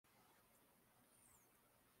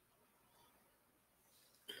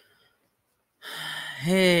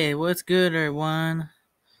Hey, what's good, everyone?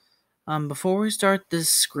 Before we start this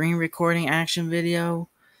screen recording action video,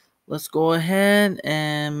 let's go ahead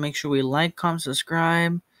and make sure we like, comment,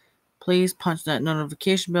 subscribe. Please punch that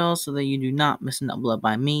notification bell so that you do not miss an upload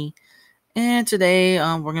by me. And today,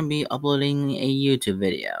 we're gonna be uploading a YouTube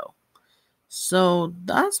video. So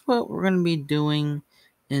that's what we're gonna be doing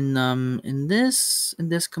in this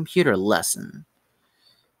computer lesson.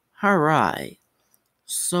 All right.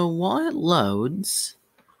 So while it loads,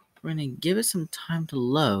 we're gonna give it some time to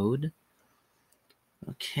load.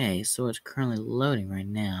 Okay, so it's currently loading right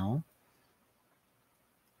now.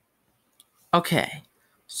 Okay,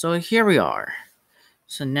 so here we are.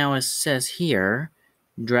 So now it says here,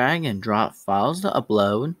 drag and drop files to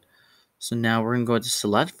upload. So now we're going to go to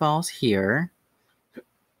select files here.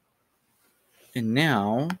 And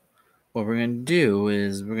now what we're going to do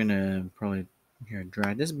is we're going to probably here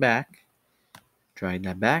drag this back. Drag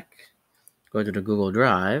that back. Go to the Google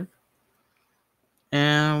Drive.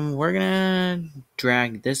 And we're going to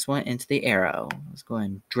drag this one into the arrow. Let's go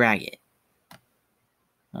ahead and drag it.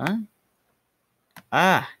 Huh?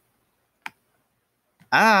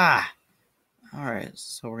 Alright,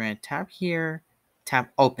 so we're going to tap here,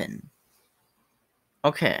 tap open.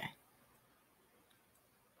 Okay,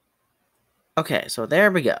 so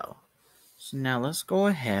there we go. So now let's go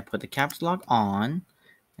ahead, put the caps lock on,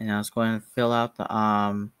 and now let's go ahead and fill out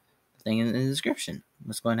the thing in the description.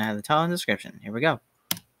 Let's go ahead and add the title and description. Here we go.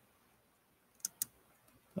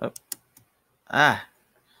 Alright,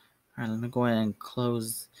 let me go ahead and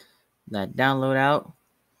close that download out.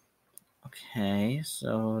 Okay,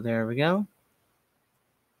 so there we go.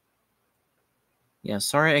 Yeah,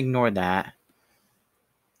 sorry I ignored that.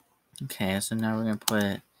 Okay, so now we're going to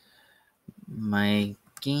put my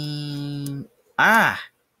game... my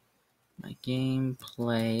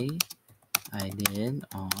gameplay I did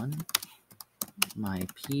on my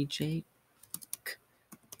PJ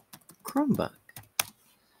Chromebook.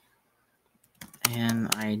 And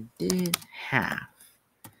I did half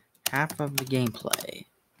of the gameplay,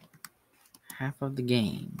 half of the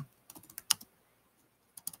game.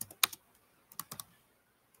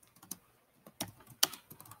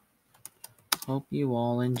 Hope you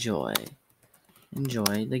all enjoy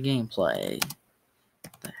the gameplay,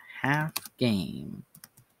 the half game.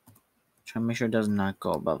 Try to make sure it does not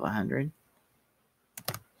go above 100.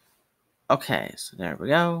 Okay, so there we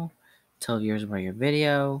go. Tell viewers about your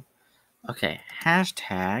video. Okay,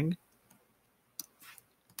 hashtag.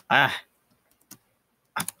 What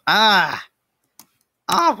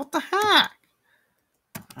the heck?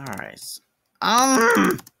 Alright.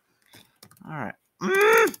 Alright.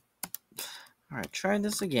 Alright, try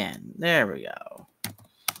this again. There we go.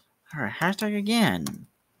 Alright, hashtag again.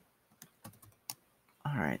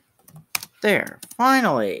 Alright. There.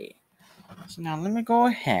 Finally. So now let me go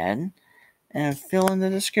ahead and fill in the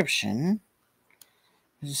description.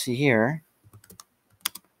 As you see here,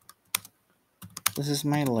 this is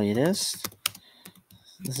my latest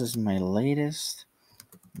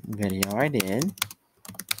video I did,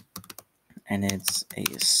 and it's a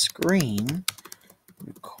screen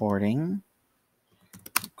recording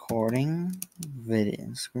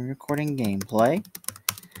gameplay,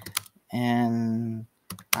 and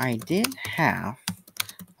I did half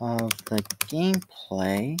of the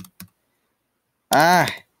gameplay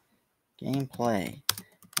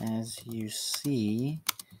as you see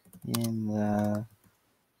in the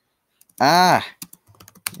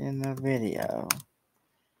video,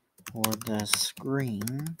 or the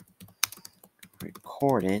screen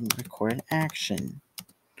recorded action.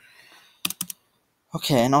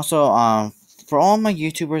 Okay, and also for all my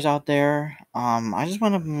YouTubers out there, I just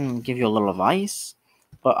want to give you a little advice,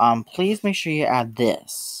 but please make sure you add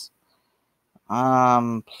this.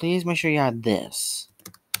 Please make sure you add this.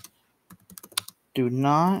 Do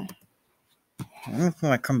not. Let me put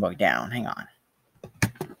my Chromebook down. Hang on.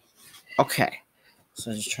 Okay,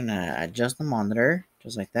 so just trying to adjust the monitor,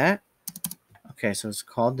 just like that. Okay, so it's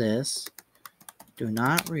called this. Do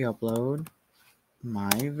not re-upload my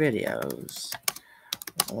videos,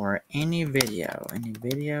 or any video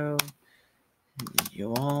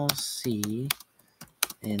you all see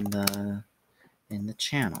in the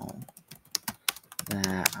channel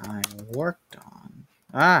that I worked on.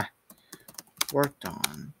 I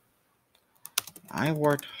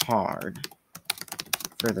worked hard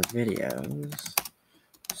for the videos,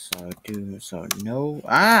 so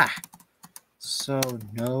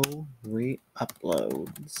no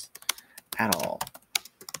re-uploads at all.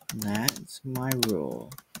 That's my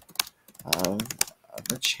rule of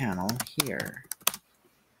the channel here.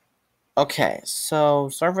 Okay, so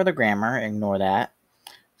sorry for the grammar, ignore that.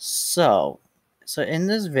 So So in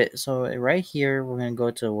this so right here, we're gonna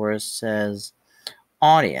go to where it says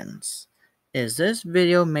audience. Is this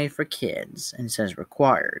video made for kids? And it says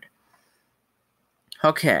required.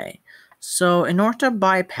 Okay, so in order to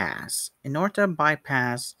bypass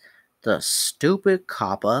the stupid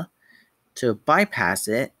COPPA, to bypass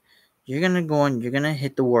it, you're gonna go and you're gonna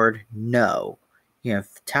hit the word no. You have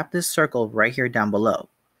tap this circle right here down below.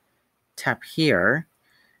 Tap here,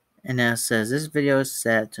 and then it says this video is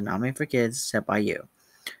set to not made for kids, set by you.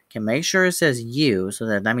 Okay, make sure it says you, so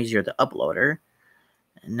that means you're the uploader.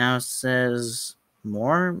 And now it says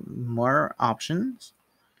more options.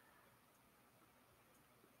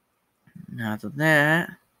 Now after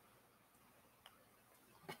that,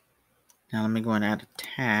 now let me go and add a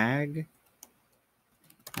tag.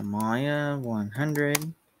 Amaya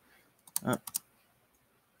 100. Oh.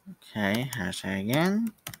 Okay, hashtag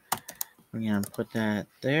again. We're gonna put that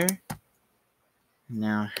there.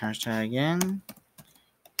 Now hashtag again.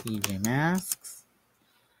 EJ masks.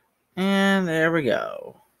 And there we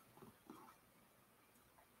go.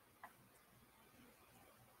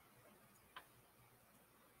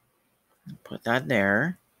 Put that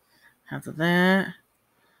there. After that,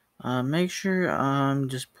 make sure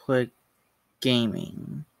just put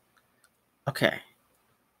gaming. Okay.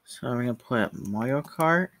 So we're gonna put Mario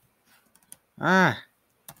Kart.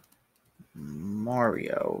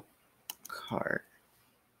 Mario Kart.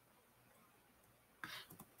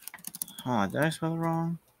 Hold on, did I spell it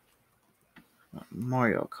wrong?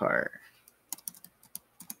 Mario Kart.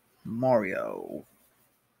 Mario.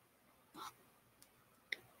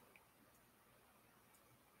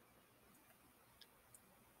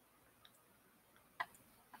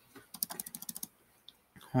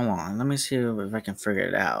 Hold on, let me see if I can figure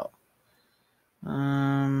it out.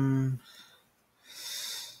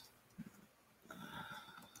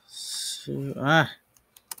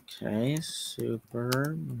 Okay,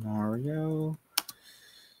 Super Mario.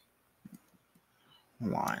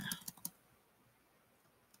 Hold on.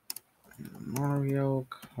 Mario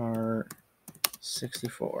Kart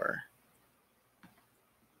 64.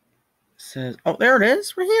 Says, oh, there it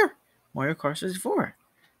is, right here. Mario Kart 64.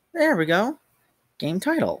 There we go. Game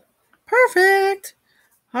title. Perfect.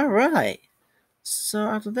 All right. So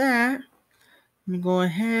after that, let me go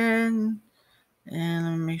ahead and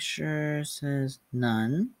let me make sure it says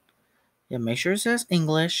none. Yeah, make sure it says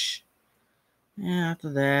English. And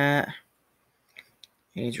after that,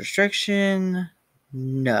 age restriction,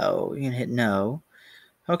 no. You can hit no.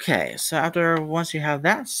 Okay, so once you have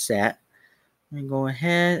that set, let me go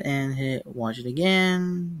ahead and hit watch it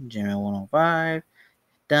again. General 105.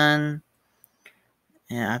 Done.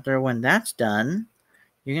 And when that's done,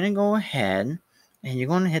 you're going to go ahead and you're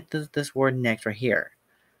going to hit this word next right here.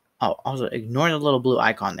 Oh, also ignore the little blue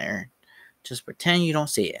icon there. Just pretend you don't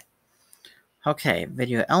see it. Okay,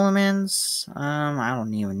 video elements. I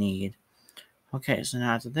don't even need. Okay, so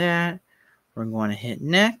now after that, we're going to hit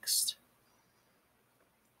next.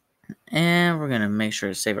 And we're going to make sure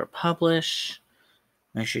to save or publish.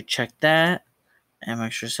 Make sure you check that. And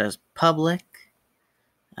make sure it says public.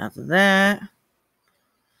 After that,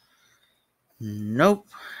 nope.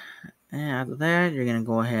 And after that, you're going to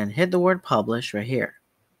go ahead and hit the word publish right here.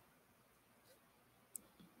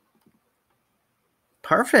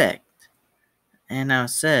 Perfect. And now it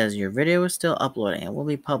says your video is still uploading. It will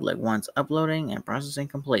be public once uploading and processing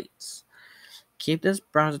completes. Keep this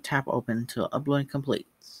browser tab open until uploading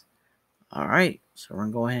completes. Alright, so we're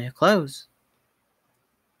going to go ahead and close.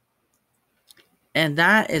 And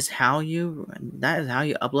that is how you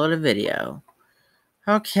upload a video.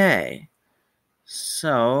 Okay.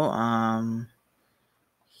 So on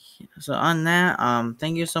that,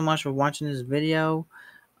 thank you so much for watching this video.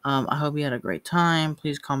 I hope you had a great time.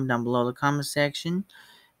 Please comment down below in the comment section.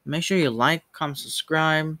 Make sure you like, comment,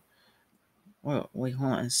 subscribe. Wait,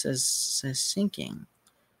 hold on. It says syncing.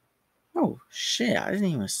 Oh shit! I didn't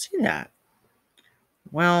even see that.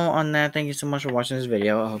 Well, on that, thank you so much for watching this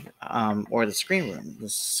video, or the screen room,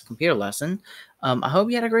 this computer lesson. I hope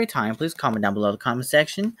you had a great time. Please comment down below in the comment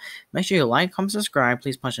section. Make sure you like, comment, subscribe.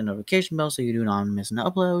 Please punch the notification bell so you do not miss an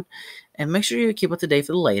upload. And make sure you keep up to date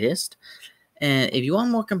for the latest. And if you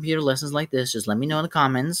want more computer lessons like this, just let me know in the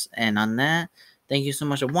comments. And on that, thank you so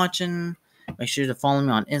much for watching. Make sure to follow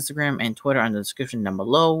me on Instagram and Twitter in the description down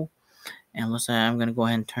below. And let's say I'm going to go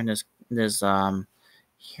ahead and turn this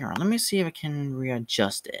here. Let me see if I can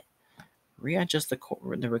readjust it. Readjust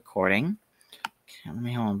the recording. Okay, let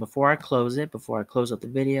me hold on. Before I close up the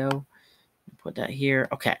video, put that here.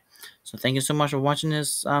 Okay. So thank you so much for watching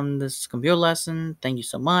this computer lesson. Thank you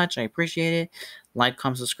so much. I appreciate it. Like,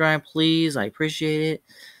 comment, subscribe, please. I appreciate it.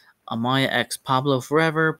 Amaya X Pablo forever.